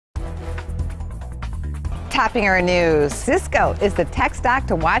Topping our news, Cisco is the tech stock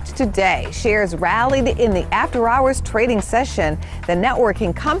to watch today. Shares rallied in the after-hours trading session. The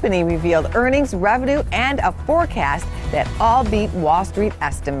networking company revealed earnings, revenue, and a forecast that all beat Wall Street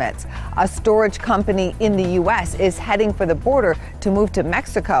estimates. A storage company in the U.S. is heading for the border to move to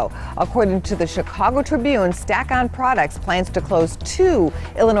Mexico. According to the Chicago Tribune, Stack-On Products plans to close 2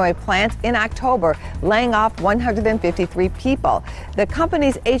 Illinois plants in October, laying off 153 people. The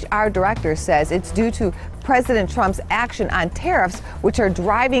company's HR director says it's due to President Trump's action on tariffs, which are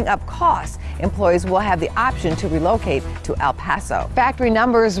driving up costs. Employees will have the option to relocate to El Paso. Factory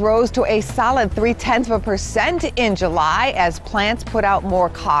numbers rose to a solid 0.3% in July as plants put out more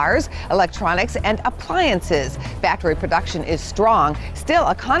cars, electronics, and appliances. Factory production is strong. Still,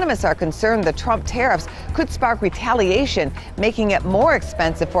 economists are concerned the Trump tariffs could spark retaliation, making it more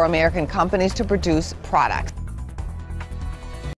expensive for American companies to produce products.